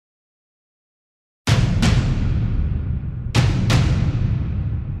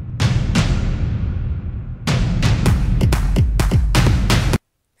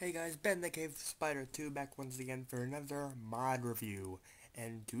Hey guys, Ben the Cave Spider 2 back once again for another mod review.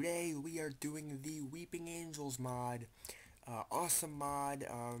 And today we are doing the Weeping Angels mod. Awesome mod.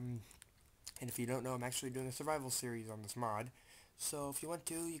 And if you don't know, I'm actually doing a survival series on this mod. So if you want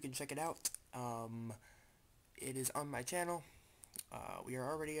to, you can check it out. It is on my channel. We are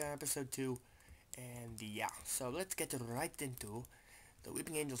already on episode 2. And yeah, so let's get right into the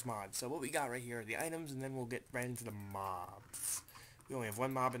Weeping Angels mod. So what we got right here are the items, and then we'll get right into the mobs. We only have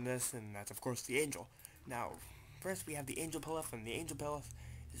one mob in this, and that's of course the angel. Now, first we have the angel pellet, and the angel pellet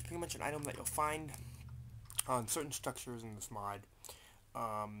is pretty much an item that you'll find on certain structures in this mod.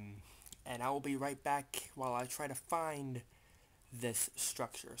 And I will be right back while I try to find this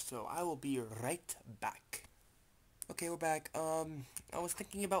structure. So I will be right back. Okay, we're back. I was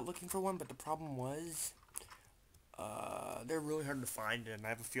thinking about looking for one, but the problem was they're really hard to find, and I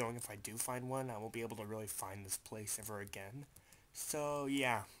have a feeling if I do find one, I won't be able to really find this place ever again. So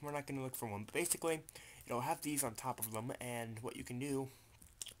yeah, we're not going to look for one. But basically, it'll have these on top of them, and what you can do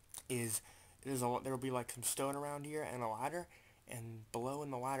is there will be like some stone around here and a ladder, and below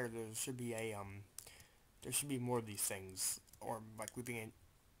in the ladder there should be there should be more of these things, or like weeping in.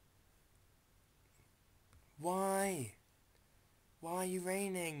 Why? Why are you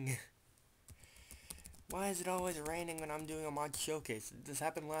raining? Why is it always raining when I'm doing a mod showcase? This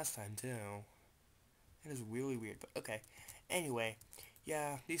happened last time too. It is really weird, but okay. Anyway,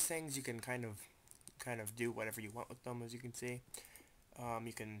 yeah, these things you can kind of do whatever you want with them, as you can see.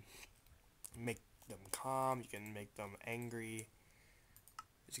 You can make them calm, you can make them angry,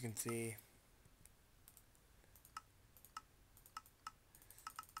 as you can see.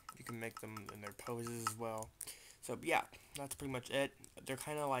 You can make them in their poses as well. So yeah, that's pretty much it. They're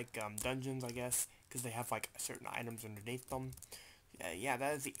kind of like dungeons, I guess, because they have like certain items underneath them. Yeah,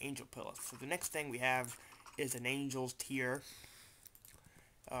 that is the angel pillar. So the next thing we have is an angel's tear.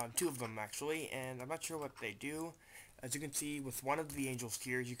 Two of them actually, and I'm not sure what they do. As you can see, with one of the angel's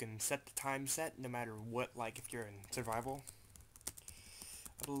tears, you can set the time set no matter what, like if you're in survival,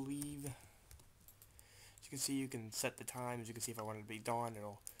 I believe. As you can see, you can set the time. As you can see, if I want it to be dawn,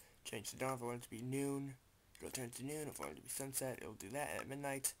 it'll change to dawn. If I want it to be noon, it'll turn to noon. If I want it to be sunset, it'll do that at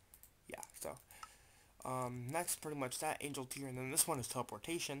midnight. Yeah, so that's pretty much that angel tier. And then this one is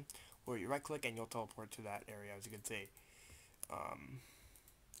teleportation, where you right click and you'll teleport to that area. As you can see, um,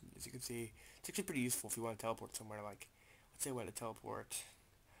 it's actually pretty useful if you want to teleport somewhere. Like, let's say I want to teleport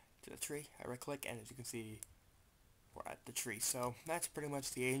to the tree. I right click, and as you can see, we're at the tree. So that's pretty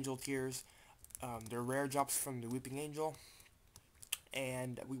much the angel tiers. They're rare drops from the Weeping Angel,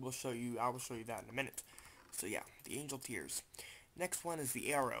 and I will show you that in a minute. So yeah, the angel tiers. Next one is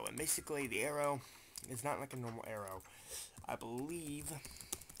the arrow, and basically the arrow is not like a normal arrow. I believe,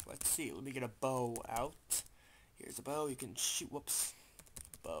 let's see, let me get a bow out. Here's a bow, you can shoot, whoops,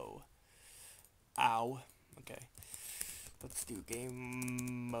 bow. Ow. Okay. Let's do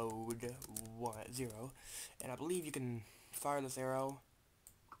game mode 0. And I believe you can fire this arrow.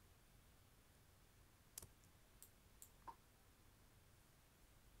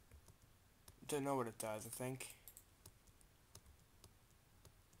 Don't know what it does, I think.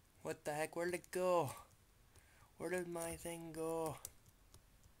 What the heck? Where did it go? Where did my thing go?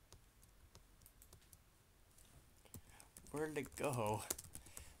 Where did it go?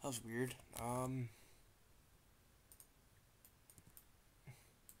 That was weird.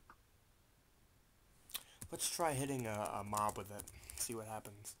 Let's try hitting a mob with it. See what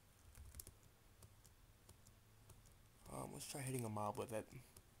happens. Let's try hitting a mob with it.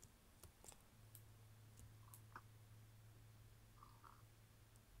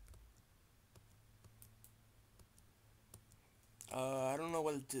 I don't know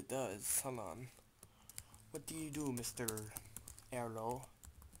what it does. Hold on. What do you do, Mr. Arrow?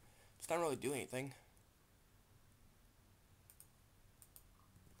 It's not really doing anything.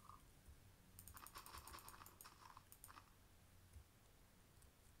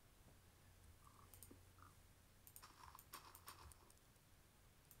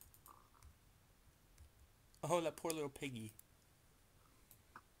 Oh, that poor little piggy.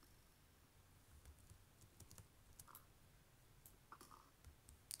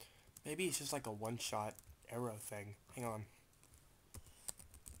 Maybe it's just like a one-shot arrow thing. Hang on.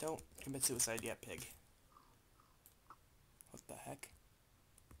 Don't commit suicide yet, pig. What the heck?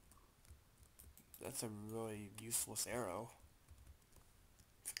 That's a really useless arrow.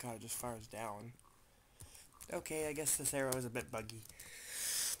 It kind of just fires down. Okay, I guess this arrow is a bit buggy.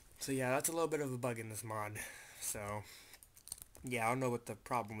 So yeah, that's a little bit of a bug in this mod. So, yeah, I don't know what the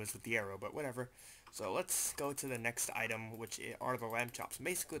problem is with the arrow, but whatever. So let's go to the next item, which are the lamb chops.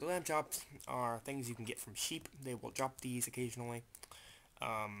 Basically, the lamb chops are things you can get from sheep. They will drop these occasionally.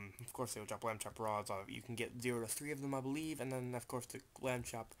 Of course, they will drop lamb chop raw. So you can get 0 to 3 of them, I believe, and then of course the lamb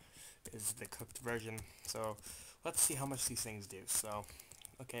chop is the cooked version. So let's see how much these things do. So,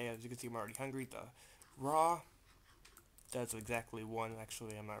 okay, as you can see, I'm already hungry. The raw does exactly 1.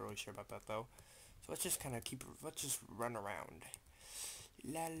 Actually, I'm not really sure about that though. So let's just kind of let's just run around.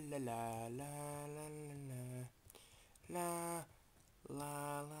 La la la la la la la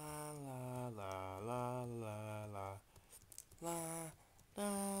la la la la la la la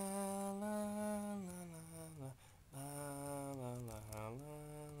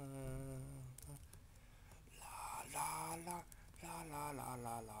la la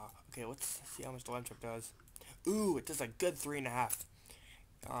la la. Okay, let's see how much the lamb chop does. Ooh, it does a good 3.5.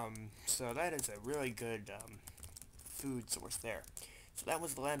 So that is a really good food source there. So that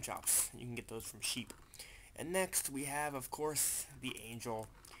was the lamb chops. You can get those from sheep. And next we have, of course, the angel,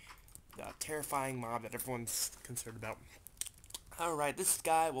 the terrifying mob that everyone's concerned about. Alright, this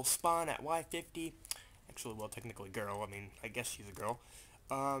guy will spawn at Y50. Actually, well, technically girl. I mean, I guess she's a girl.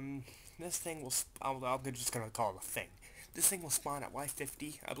 This thing will, I'm just gonna call it a thing. This thing will spawn at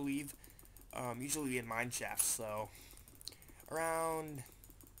Y50, I believe. Usually in mine shafts, so around,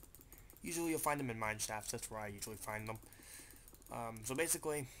 usually you'll find them in mine shafts. That's where I usually find them. So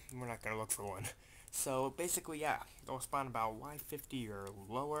basically, we're not gonna look for one. So basically, yeah, they'll spawn about Y50 or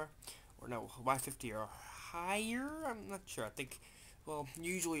lower, or no, Y50 or higher. I'm not sure. I think, well,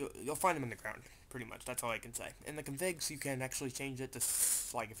 usually you'll find them in the ground. Pretty much, that's all I can say. In the configs, you can actually change it to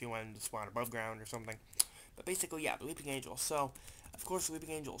like if you wanted to spawn above ground or something. But basically, yeah, the Leaping Angel. So, of course, the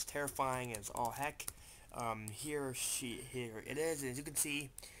Leaping Angel is terrifying as all heck. Here it is. As you can see,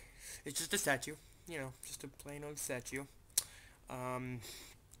 it's just a statue. You know, just a plain old statue. And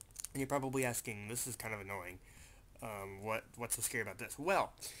you're probably asking, this is kind of annoying. What's so scary about this?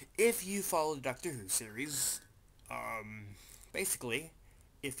 Well, if you follow the Doctor Who series, basically,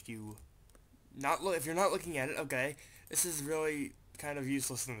 if you're not looking at it, okay, this is really kind of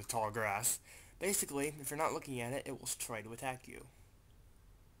useless in the tall grass. Basically, if you're not looking at it, it will try to attack you.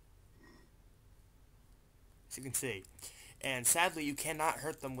 As you can see. And sadly, you cannot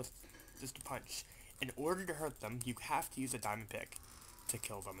hurt them with just a punch. In order to hurt them, you have to use a diamond pick to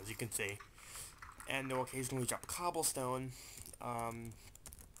kill them, as you can see. And they'll occasionally drop cobblestone, and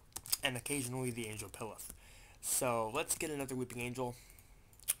occasionally the angel pilleth. So, let's get another Weeping Angel,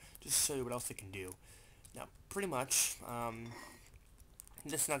 just to show you what else it can do. Now, pretty much,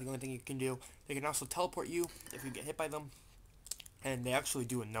 this is not the only thing you can do. They can also teleport you if you get hit by them, and they actually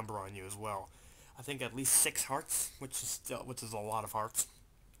do a number on you as well. I think at least 6 hearts, which is a lot of hearts.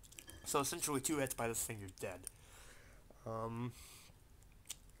 So essentially 2 hits by this thing, you're dead.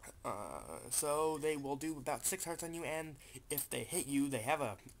 So they will do about 6 hearts on you, and if they hit you, they have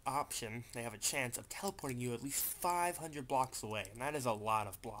a chance of teleporting you at least 500 blocks away, and that is a lot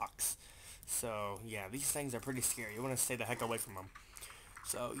of blocks. So yeah, these things are pretty scary. You want to stay the heck away from them.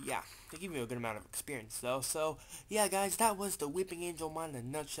 So yeah, they give you a good amount of experience though. So yeah guys, that was the Weeping Angel mod in a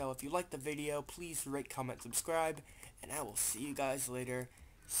nutshell. If you liked the video, please rate, comment, subscribe, and I will see you guys later.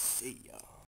 See ya.